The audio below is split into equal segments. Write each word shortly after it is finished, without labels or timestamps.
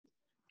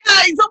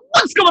guys,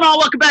 what's going on?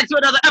 Welcome back to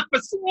another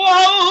episode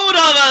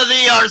of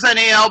the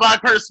Arsenio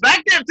Buck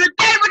Perspective. Today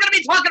we're going to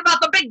be talking about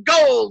the big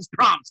goals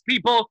prompts,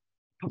 people.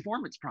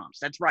 Performance prompts.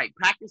 That's right.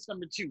 Practice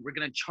number 2. We're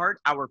going to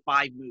chart our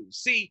 5 moves.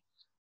 See,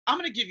 I'm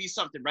going to give you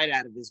something right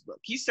out of this book.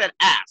 He said,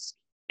 ask,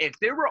 if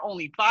there were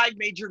only 5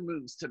 major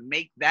moves to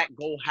make that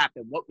goal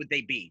happen, what would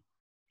they be?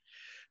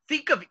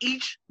 Think of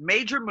each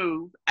major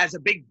move as a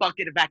big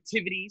bucket of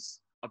activities,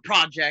 a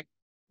project.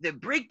 Then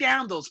break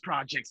down those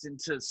projects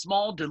into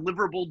small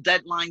deliverable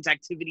deadlines,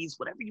 activities,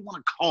 whatever you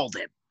want to call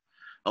them.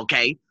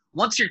 Okay?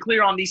 Once you're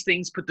clear on these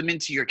things, put them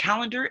into your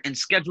calendar and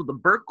schedule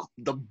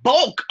the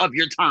bulk of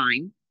your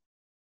time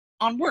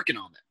on working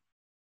on them.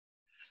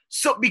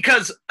 So,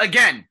 because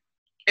again,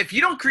 if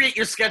you don't create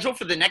your schedule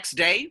for the next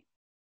day,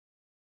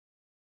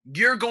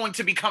 you're going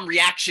to become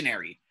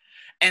reactionary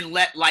and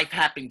let life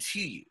happen to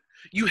you.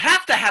 You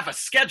have to have a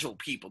schedule,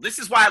 people. This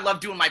is why I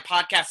love doing my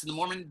podcast in the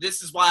morning.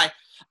 This is why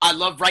I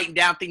love writing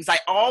down things. I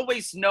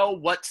always know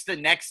what's the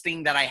next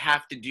thing that I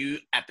have to do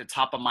at the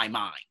top of my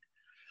mind,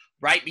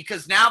 right?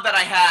 Because now that I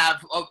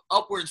have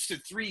upwards to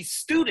 3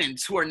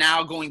 students who are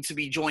now going to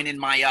be joining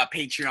my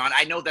Patreon,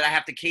 I know that I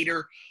have to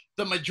cater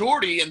the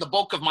majority and the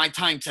bulk of my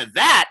time to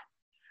that,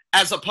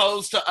 as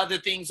opposed to other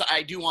things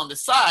I do on the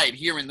side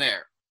here and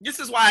there. This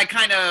is why I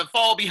kind of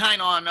fall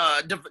behind on,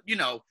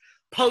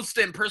 post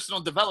and personal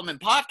development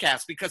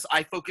podcasts, because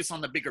I focus on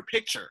the bigger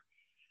picture,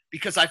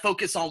 because I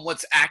focus on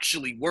what's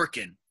actually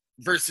working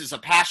versus a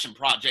passion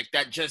project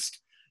that just,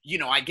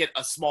 I get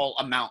a small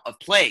amount of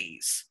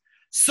plays.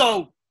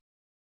 So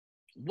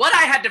what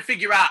I had to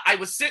figure out, I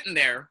was sitting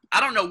there,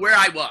 I don't know where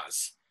I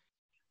was.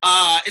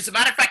 As a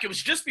matter of fact, it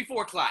was just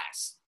before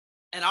class.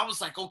 And I was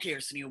like, okay,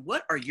 Arsenio,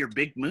 what are your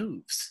big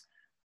moves?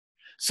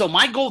 So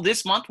my goal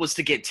this month was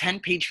to get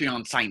 10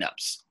 Patreon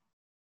signups.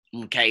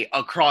 Okay,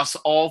 across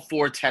all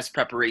 4 test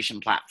preparation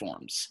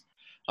platforms.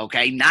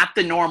 Okay, not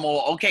the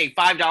normal,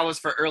 $5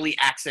 for early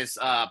access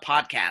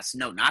podcasts.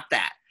 No, not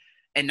that.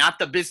 And not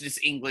the business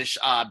English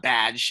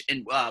badge.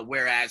 And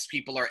whereas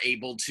people are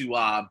able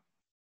to,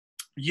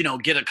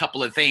 get a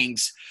couple of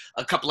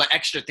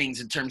extra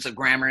things in terms of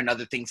grammar and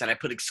other things that I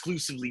put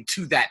exclusively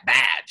to that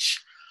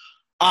badge.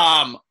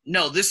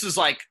 No, this is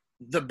like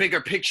the bigger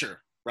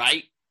picture,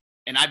 right?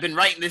 And I've been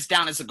writing this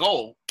down as a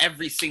goal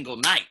every single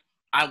night.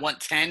 I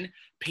want 10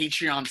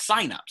 Patreon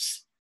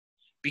signups,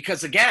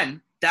 because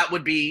again, that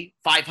would be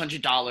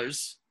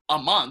 $500 a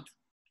month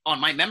on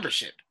my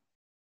membership.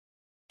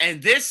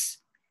 And this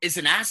is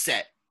an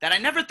asset that I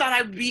never thought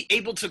I would be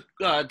able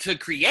to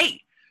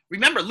create.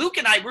 Remember, Luke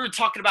and I were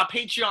talking about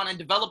Patreon and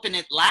developing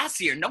it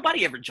last year.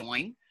 Nobody ever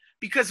joined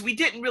because we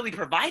didn't really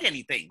provide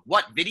anything.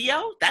 What,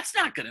 video? That's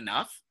not good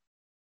enough.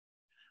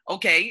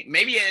 Okay,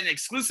 maybe an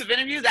exclusive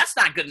interview? That's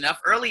not good enough.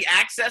 Early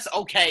access?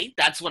 Okay,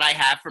 that's what I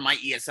have for my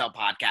ESL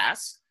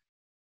podcast.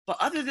 But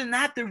other than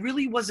that, there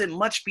really wasn't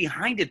much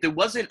behind it. There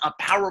wasn't a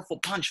powerful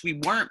punch. We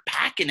weren't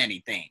packing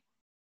anything.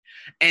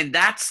 And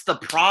that's the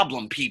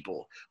problem,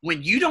 people.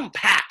 When you don't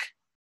pack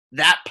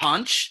that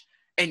punch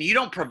and you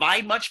don't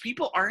provide much,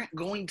 people aren't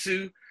going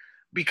to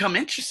become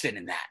interested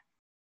in that.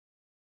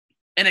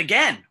 And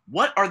again,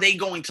 what are they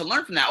going to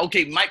learn from that?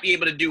 Okay, we might be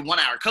able to do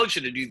 1-hour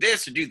coaching to do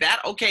this or do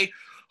that. Okay,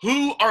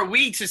 who are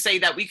we to say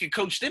that we could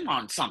coach them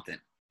on something?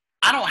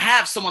 I don't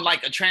have someone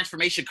like a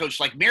transformation coach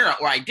like Mira,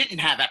 or I didn't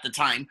have at the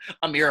time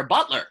Amira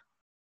Butler.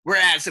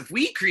 Whereas if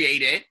we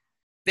create it,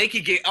 they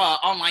could get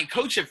online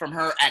coaching from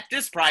her at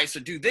this price, or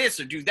do this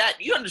or do that.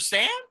 You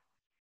understand?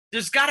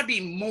 There's got to be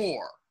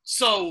more.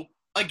 So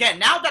again,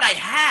 now that I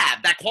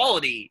have that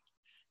quality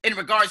in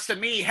regards to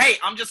me, hey,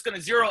 I'm just going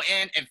to zero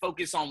in and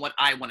focus on what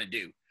I want to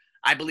do.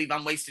 I believe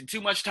I'm wasting too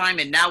much time,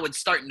 and now it's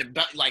starting to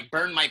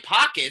burn my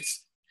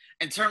pockets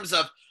in terms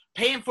of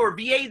paying for a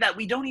VA that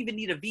we don't even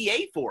need a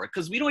VA for,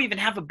 because we don't even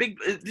have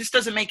this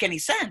doesn't make any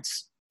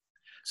sense.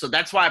 So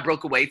that's why I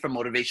broke away from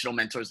motivational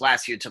mentors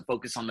last year to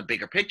focus on the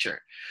bigger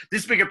picture.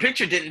 This bigger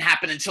picture didn't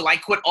happen until I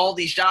quit all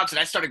these jobs and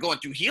I started going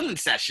through healing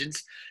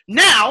sessions.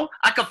 Now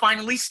I could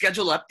finally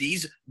schedule up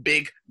these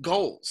big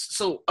goals.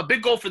 So a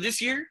big goal for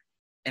this year,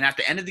 and at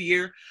the end of the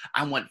year,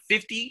 I want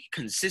 50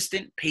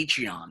 consistent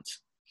Patreons.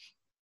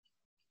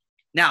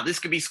 Now this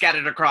could be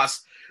scattered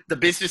across the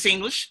business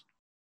English.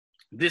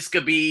 This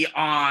could be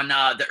on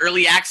the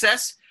early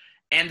access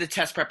and the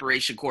test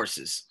preparation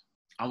courses.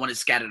 I want it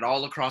scattered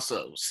all across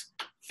those,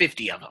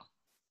 50 of them.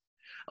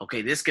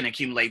 Okay, this can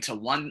accumulate to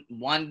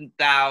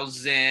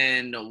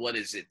 1,000. What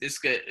is it? This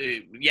could,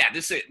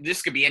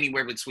 this could be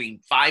anywhere between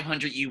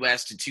 500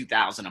 US to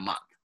 2,000 a month.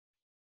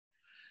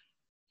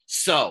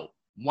 So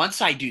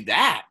once I do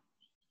that,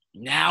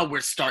 now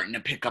we're starting to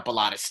pick up a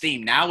lot of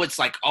steam. Now it's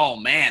like, oh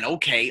man,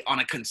 okay, on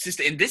a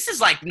consistent, and this is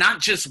like not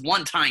just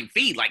one-time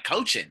fee like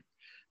coaching.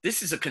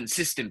 This is a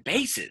consistent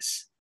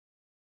basis.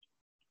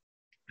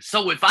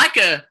 So if I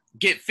could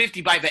get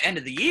 50 by the end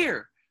of the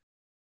year,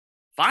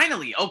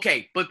 finally,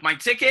 okay, book my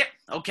ticket.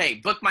 Okay,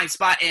 book my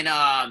spot in,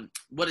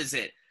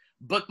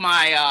 book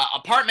my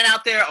apartment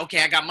out there.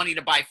 Okay, I got money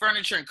to buy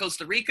furniture in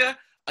Costa Rica.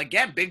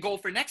 Again, big goal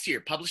for next year,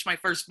 publish my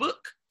first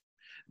book.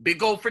 Big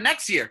goal for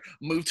next year,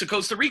 move to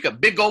Costa Rica.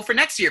 Big goal for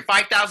next year,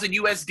 5,000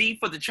 USD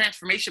for the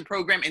transformation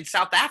program in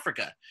South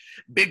Africa.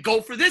 Big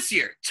goal for this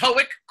year,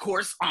 TOEIC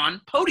course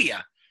on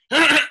Podia.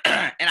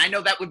 And I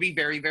know that would be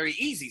very, very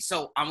easy.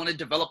 So I want to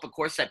develop a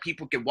course that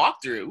people can walk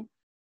through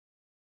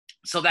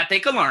so that they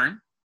can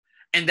learn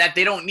and that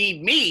they don't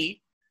need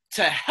me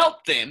to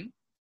help them,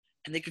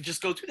 and they could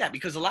just go through that,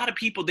 because a lot of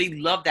people, they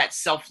love that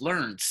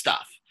self-learned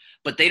stuff,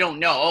 but they don't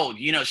know, oh,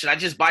 you know, should I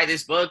just buy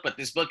this book? But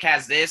this book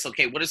has this.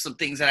 Okay, what are some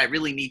things that I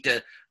really need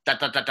to ...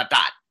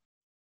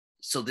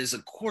 So there's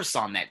a course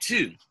on that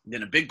too.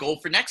 Then a big goal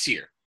for next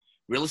year,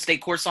 real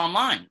estate course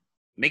online,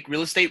 make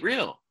real estate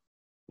real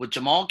with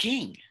Jamal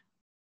King.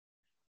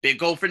 Big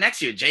goal for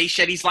next year, Jay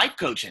Shetty's life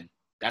coaching.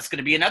 That's going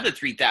to be another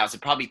 3,000,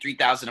 probably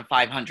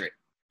 3,500.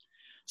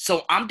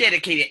 So I'm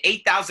dedicated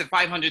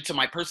 8,500 to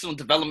my personal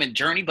development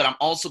journey, but I'm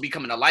also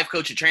becoming a life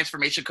coach, a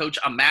transformation coach,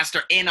 a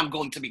master, and I'm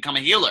going to become a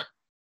healer.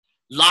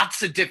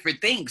 Lots of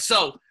different things.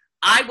 So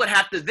I would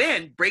have to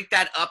then break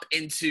that up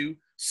into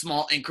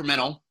small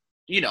incremental,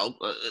 you know,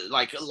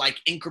 like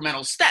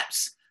incremental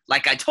steps.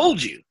 Like I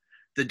told you,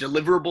 the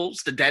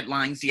deliverables, the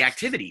deadlines, the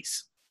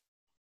activities.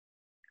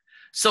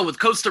 So with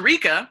Costa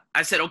Rica,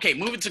 I said, okay,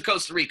 moving to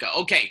Costa Rica.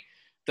 Okay,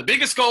 the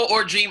biggest goal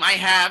or dream I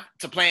have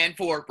to plan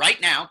for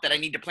right now, that I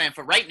need to plan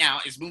for right now,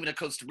 is moving to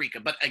Costa Rica.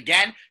 But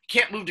again,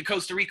 can't move to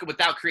Costa Rica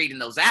without creating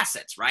those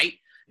assets, right?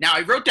 Now,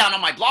 I wrote down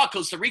on my blog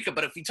Costa Rica,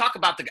 but if we talk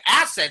about the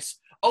assets,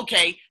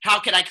 okay, how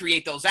can I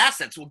create those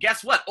assets? Well,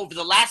 guess what? Over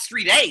the last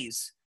 3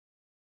 days,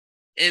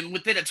 and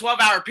within a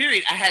 12-hour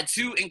period, I had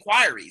 2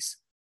 inquiries.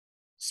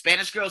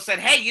 Spanish girl said,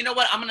 hey, you know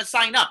what? I'm going to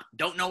sign up.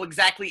 Don't know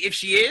exactly if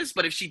she is,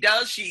 but if she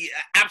does, she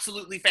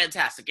absolutely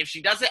fantastic. If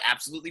she does it,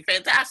 absolutely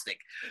fantastic.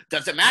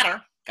 Doesn't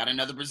matter. Got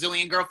another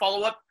Brazilian girl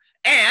follow up.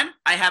 And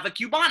I have a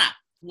Cubana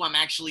who I'm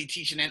actually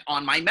teaching it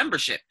on my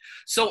membership.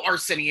 So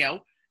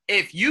Arsenio,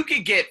 if you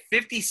could get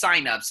 50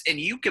 signups and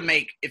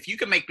if you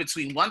can make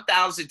between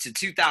 1,000 to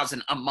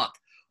 2,000 a month,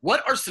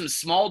 what are some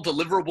small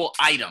deliverable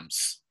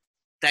items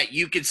that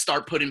you can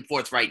start putting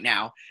forth right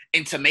now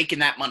into making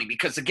that money?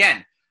 Because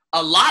again,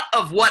 a lot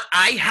of what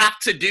I have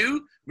to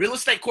do, real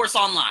estate course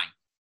online,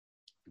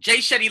 Jay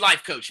Shetty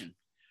life coaching,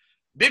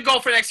 big goal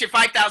for next year,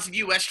 5,000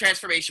 US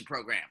transformation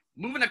program,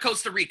 moving to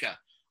Costa Rica.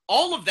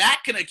 All of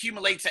that can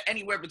accumulate to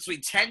anywhere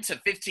between 10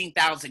 to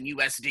 15,000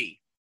 USD.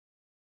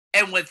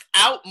 And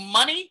without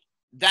money,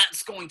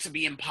 that's going to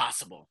be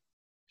impossible.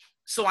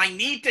 So I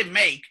need to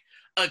make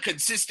a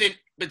consistent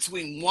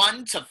between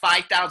 1 to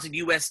 5,000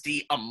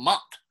 USD a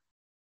month.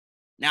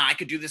 Now I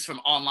could do this from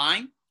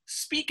online,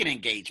 speaking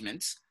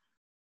engagements,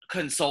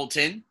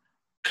 consulting,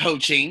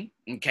 coaching,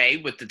 okay,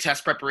 with the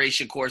test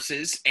preparation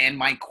courses and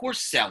my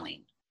course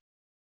selling,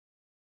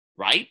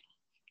 right?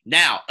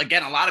 Now,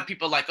 again, a lot of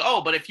people are like,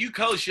 oh, but if you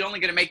coach, you're only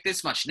going to make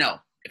this much. No,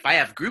 if I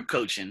have group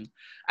coaching,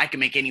 I can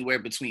make anywhere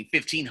between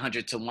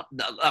 $50 to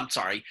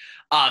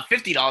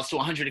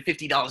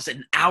 $150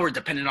 an hour,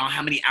 depending on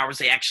how many hours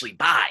they actually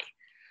buy.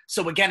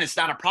 So again, it's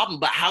not a problem,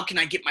 but how can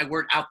I get my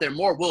word out there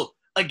more? Well,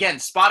 again,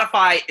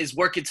 Spotify is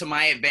working to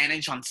my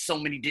advantage in so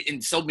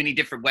many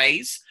different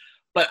ways.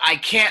 But I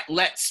can't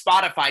let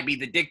Spotify be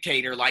the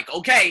dictator. Like,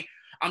 okay,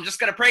 I'm just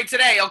going to pray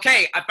today.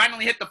 Okay, I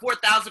finally hit the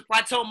 4,000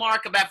 plateau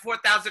mark. I'm at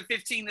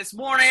 4,015 this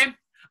morning.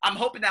 I'm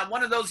hoping that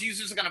one of those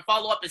users are going to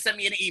follow up and send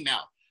me an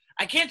email.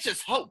 I can't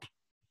just hope.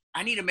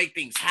 I need to make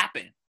things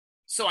happen.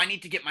 So I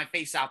need to get my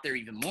face out there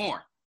even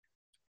more.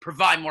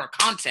 Provide more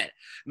content.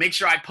 Make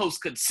sure I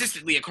post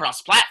consistently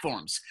across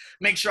platforms.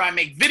 Make sure I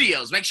make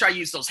videos. Make sure I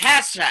use those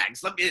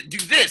hashtags. Let me do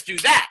this, do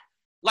that.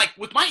 Like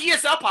with my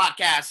ESL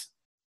podcast,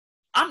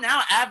 I'm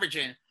now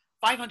averaging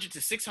 500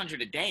 to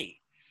 600 a day.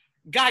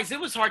 Guys, it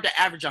was hard to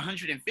average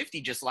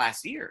 150 just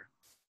last year.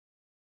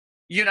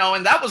 You know,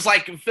 and that was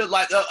like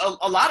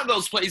a lot of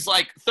those plays,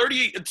 like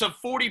 30 to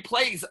 40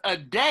 plays a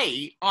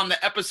day on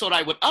the episode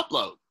I would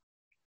upload.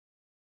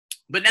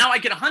 But now I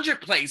get 100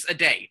 plays a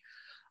day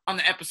on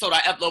the episode I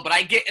upload, but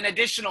I get an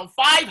additional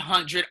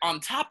 500 on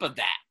top of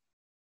that.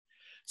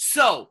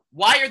 So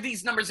why are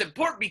these numbers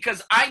important?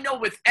 Because I know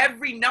with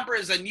every number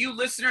is a new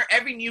listener.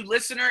 Every new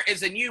listener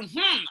is a new,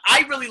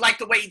 I really like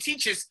the way he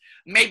teaches.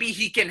 Maybe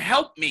he can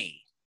help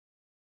me.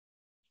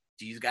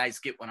 Do you guys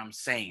get what I'm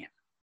saying?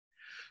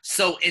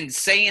 So in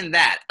saying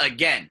that,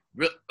 again,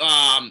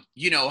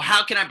 you know,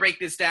 how can I break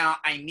this down?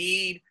 I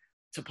need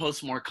to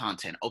post more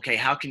content. Okay,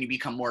 how can you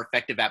become more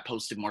effective at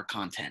posting more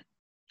content?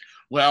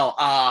 Well,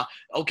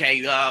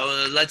 okay,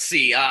 let's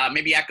see.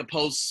 Maybe I could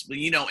post,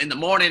 you know, in the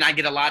morning. I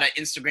get a lot of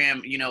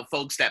Instagram, you know,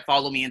 folks that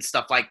follow me and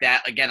stuff like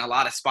that. Again, a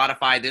lot of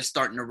Spotify, they're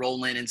starting to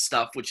roll in and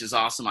stuff, which is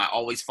awesome. I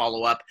always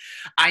follow up.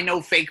 I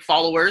know fake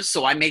followers,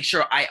 so I make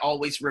sure I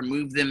always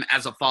remove them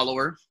as a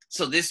follower.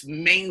 So this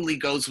mainly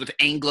goes with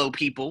Anglo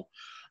people.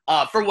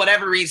 For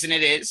whatever reason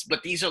it is,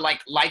 but these are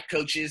like life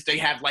coaches. They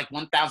have like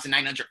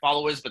 1,900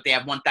 followers, but they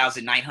have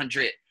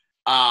 1,900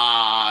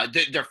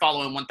 They're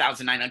following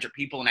 1,900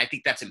 people, and I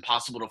think that's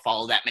impossible to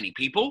follow that many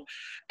people.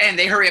 And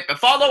they hurry up and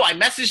follow. I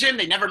message them.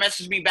 They never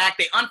message me back.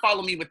 They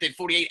unfollow me within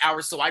 48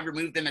 hours, so I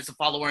remove them as a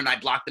follower, and I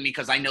block them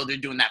because I know they're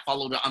doing that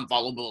follow to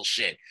unfollow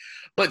bullshit.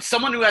 But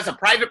someone who has a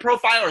private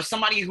profile or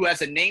somebody who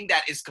has a name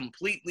that is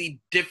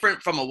completely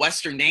different from a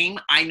Western name,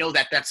 I know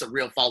that that's a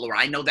real follower.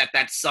 I know that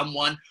that's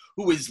someone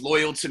who is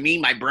loyal to me,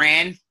 my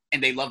brand,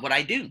 and they love what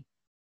I do.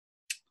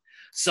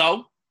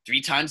 So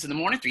 3 times in the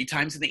morning, 3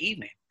 times in the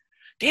evening.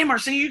 Damn,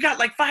 Arsenio, you got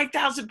like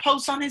 5,000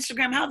 posts on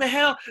Instagram. How the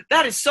hell?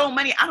 That is so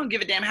many. I don't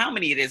give a damn how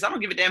many it is. I don't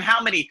give a damn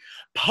how many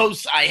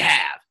posts I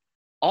have.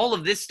 All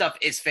of this stuff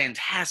is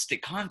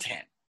fantastic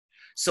content.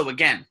 So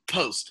again,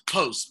 post.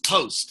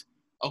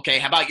 Okay,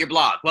 how about your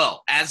blog?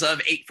 Well, as of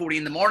 8:40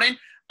 in the morning,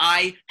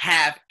 I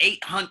have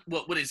 800.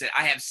 What is it?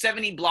 I have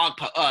 70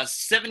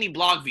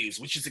 blog views,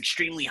 which is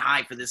extremely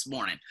high for this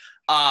morning.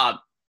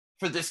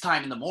 For this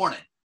time in the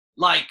morning,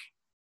 like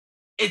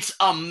it's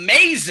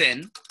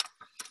amazing.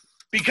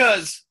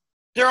 Because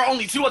there are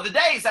only 2 other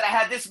days that I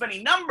had this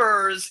many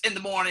numbers in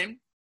the morning.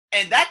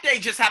 And that day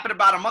just happened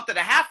about a month and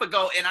a half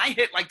ago. And I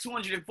hit like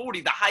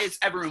 240, the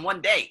highest ever in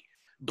one day,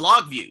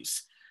 blog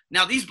views.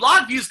 Now, these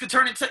blog views could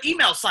turn into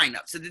email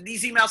signups. And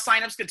these email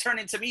signups could turn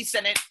into me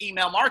sending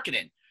email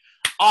marketing,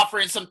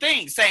 offering some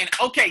things, saying,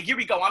 okay, here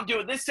we go. I'm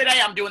doing this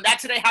today. I'm doing that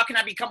today. How can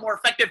I become more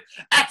effective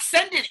at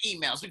sending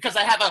emails? Because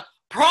I have a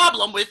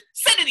problem with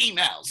sending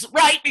emails,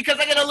 right? Because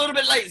I get a little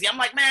bit lazy. I'm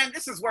like, man,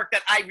 this is work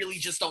that I really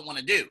just don't want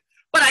to do.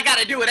 But I got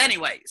to do it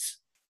anyways,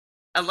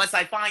 unless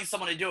I find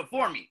someone to do it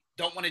for me.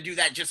 Don't want to do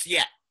that just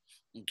yet,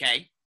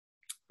 okay?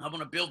 I want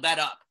to build that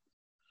up.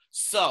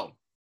 So,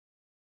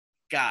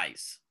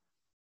 guys,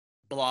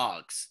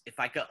 blogs. If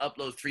I could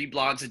upload 3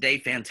 blogs a day,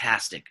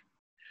 fantastic.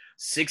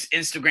 6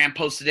 Instagram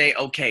posts a day,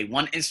 okay.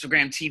 1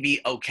 Instagram TV,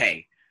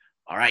 okay.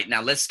 All right,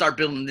 now let's start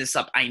building this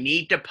up. I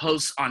need to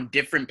post on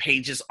different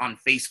pages on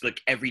Facebook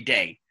every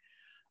day.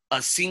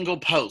 A single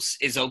post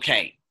is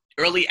okay.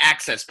 Early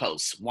access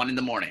posts, 1 in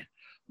the morning.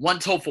 1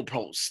 TOEFL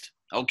post,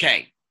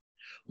 okay.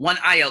 1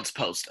 IELTS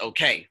post,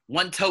 okay.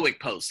 1 TOEIC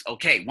post,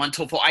 okay. 1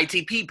 TOEFL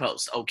ITP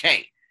post,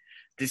 okay.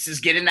 This is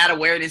getting that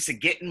awareness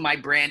and getting my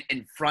brand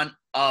in front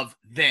of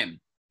them.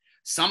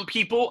 Some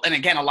people, and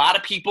again, a lot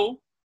of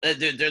people,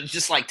 they're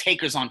just like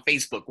takers on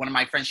Facebook. One of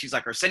my friends, she's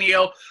like,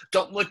 Arsenio,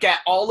 don't look at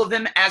all of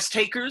them as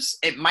takers.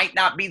 It might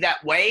not be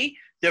that way.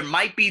 There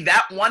might be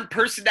that one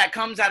person that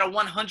comes out of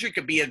 100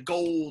 could be a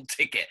gold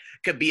ticket,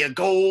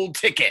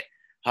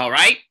 all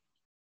right?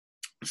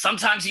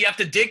 Sometimes you have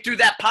to dig through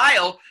that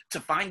pile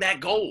to find that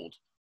gold.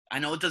 I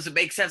know it doesn't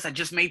make sense. I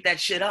just made that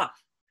shit up.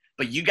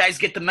 But you guys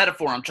get the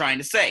metaphor I'm trying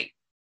to say,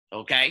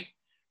 okay?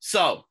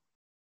 So,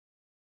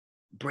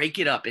 break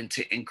it up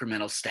into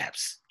incremental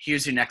steps.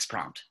 Here's your next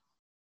prompt.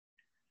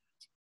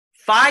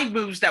 5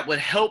 moves that would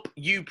help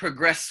you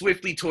progress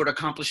swiftly toward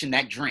accomplishing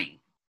that dream.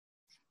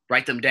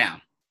 Write them down.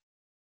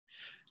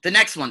 The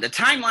next one, the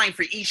timeline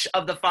for each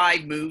of the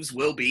 5 moves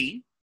will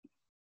be,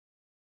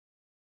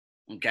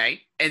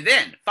 okay? And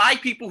then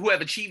 5 people who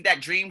have achieved that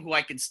dream who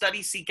I can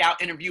study, seek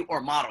out, interview, or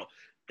model.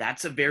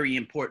 That's a very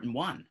important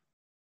one.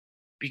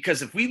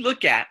 Because if we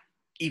look at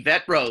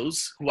Yvette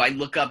Rose, who I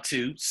look up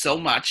to so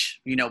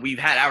much, you know, we've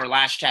had our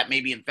last chat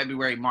maybe in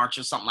February, March,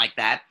 or something like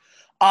that.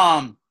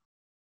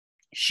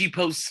 She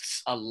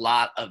posts a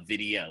lot of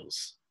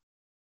videos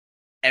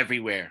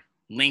everywhere.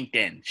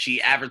 LinkedIn.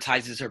 She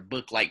advertises her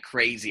book like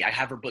crazy. I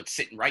have her book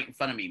sitting right in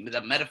front of me,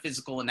 The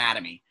Metaphysical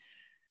Anatomy.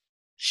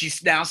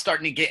 She's now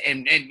starting to get,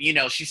 and you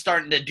know, she's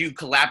starting to do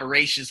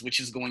collaborations, which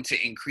is going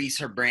to increase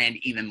her brand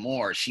even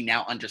more. She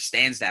now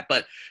understands that,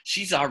 but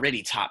she's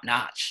already top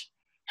notch.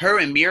 Her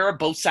and Mira,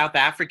 both South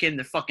African,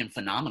 they're fucking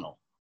phenomenal.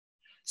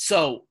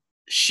 So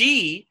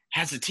she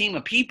has a team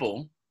of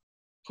people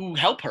who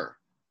help her.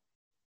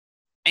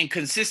 And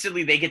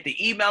consistently they get the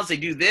emails, they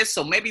do this.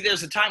 So maybe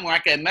there's a time where I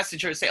can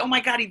message her and say, oh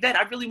my God, Yvette,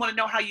 I really want to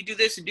know how you do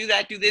this and do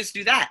that, do this,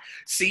 do that.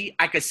 See,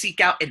 I could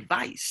seek out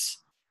advice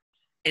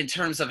in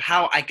terms of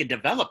how I could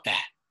develop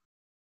that.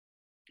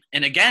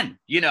 And again,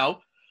 you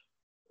know,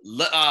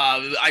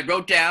 I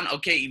wrote down,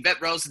 okay,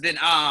 Yvette Rose. And then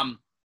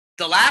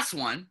the last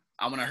one,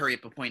 I want to hurry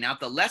up and point out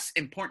the less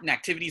important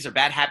activities or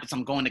bad habits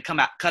I'm going to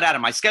cut out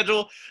of my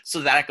schedule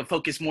so that I can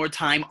focus more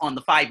time on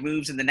the 5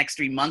 moves in the next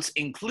 3 months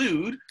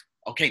include,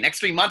 okay, next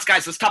 3 months,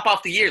 guys, let's top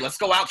off the year. Let's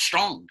go out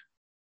strong.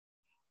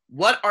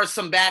 What are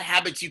some bad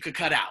habits you could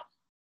cut out?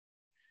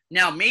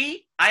 Now,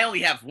 me, I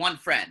only have one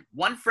friend.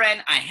 One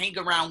friend I hang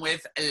around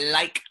with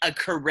like a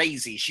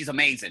crazy. She's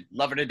amazing.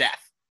 Love her to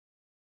death.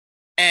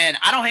 And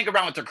I don't hang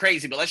around with her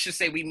crazy, but let's just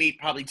say we meet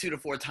probably 2 to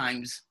 4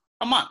 times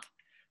a month.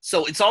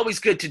 So it's always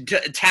good to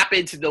tap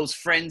into those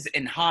friends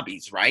and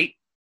hobbies, right?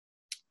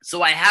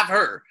 So I have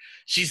her.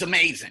 She's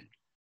amazing.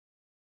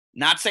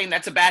 Not saying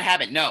that's a bad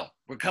habit. No.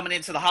 We're coming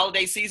into the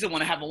holiday season.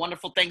 Want to have a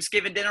wonderful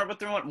Thanksgiving dinner with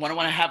her. Want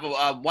to have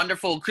a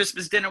wonderful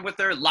Christmas dinner with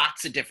her.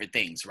 Lots of different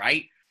things,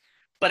 right?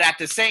 But at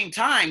the same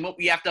time, what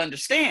we have to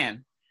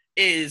understand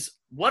is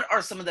what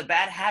are some of the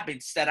bad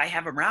habits that I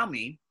have around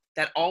me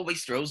that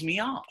always throws me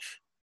off?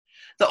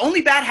 The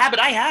only bad habit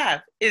I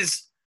have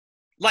is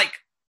like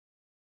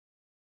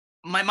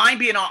my mind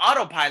being on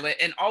autopilot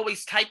and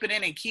always typing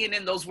in and keying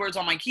in those words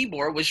on my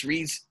keyboard, which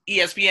reads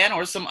ESPN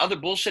or some other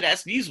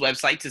bullshit-ass news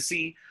website to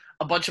see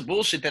a bunch of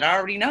bullshit that I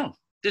already know.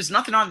 There's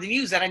nothing on the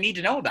news that I need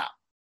to know about.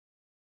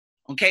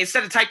 Okay,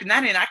 instead of typing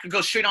that in, I could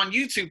go straight on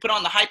YouTube, put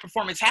on the High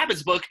Performance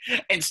Habits book,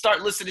 and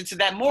start listening to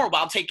that more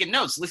while taking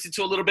notes. Listen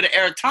to a little bit of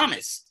Eric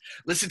Thomas.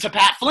 Listen to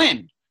Pat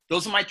Flynn.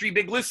 Those are my 3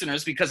 big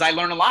listeners because I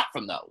learn a lot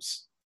from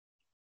those.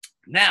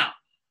 Now,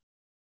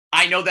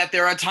 I know that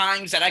there are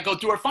times that I go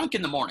through a funk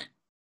in the morning.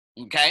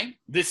 Okay,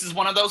 this is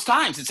one of those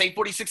times. It's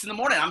 8:46 in the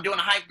morning. I'm doing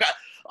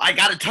I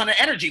got a ton of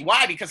energy.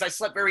 Why? Because I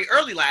slept very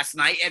early last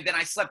night, and then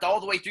I slept all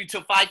the way through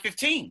till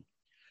 5:15.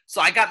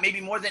 So I got maybe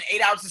more than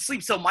 8 hours of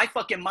sleep. So my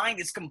fucking mind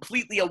is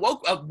completely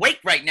awake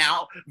right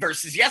now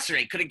versus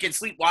yesterday. Couldn't get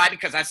sleep. Why?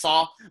 Because I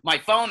saw my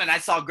phone and I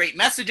saw great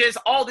messages,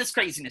 all this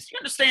craziness. You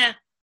understand?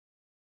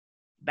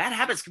 Bad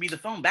habits could be the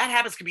phone. Bad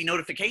habits could be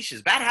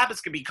notifications. Bad habits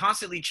could be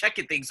constantly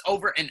checking things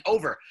over and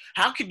over.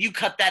 How can you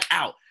cut that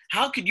out?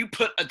 How can you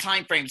put a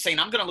time frame saying,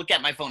 I'm going to look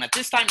at my phone at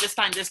this time,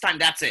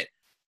 that's it.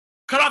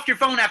 Cut off your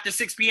phone after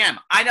 6 p.m.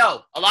 I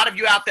know a lot of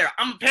you out there,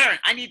 I'm a parent.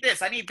 I need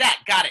this. I need that.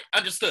 Got it.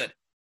 Understood.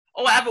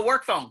 Oh, I have a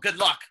work phone. Good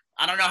luck.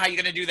 I don't know how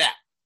you're going to do that.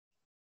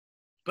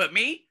 But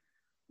me,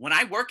 when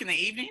I work in the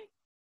evening,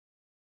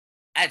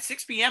 at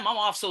 6 p.m., I'm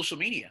off social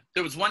media.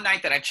 There was one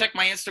night that I checked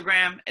my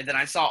Instagram, and then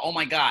I saw, oh,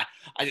 my God,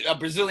 a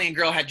Brazilian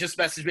girl had just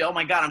messaged me. Oh,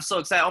 my God, I'm so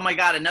excited. Oh, my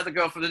God, another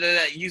girl from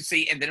the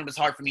UC, and then it was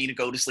hard for me to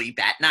go to sleep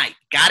that night.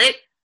 Got it?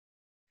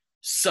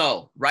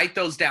 So write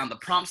those down. The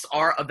prompts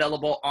are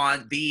available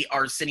on the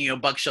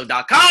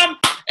ArsenioBuckShow.com.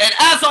 And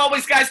as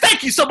always, guys,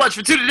 thank you so much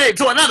for tuning in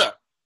to another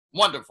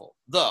wonderful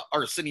The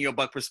Arsenio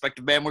Buck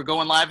Perspective, man. We're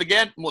going live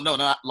again. Well, no,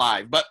 not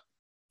live, but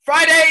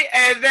Friday.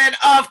 And then,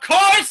 of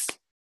course,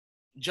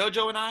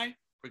 JoJo and I,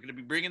 we're going to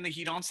be bringing the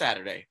heat on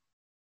Saturday.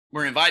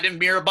 We're inviting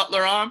Mira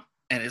Butler on,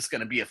 and it's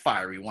going to be a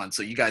fiery one.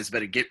 So you guys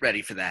better get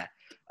ready for that.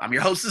 I'm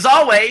your host, as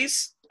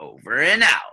always. Over and out.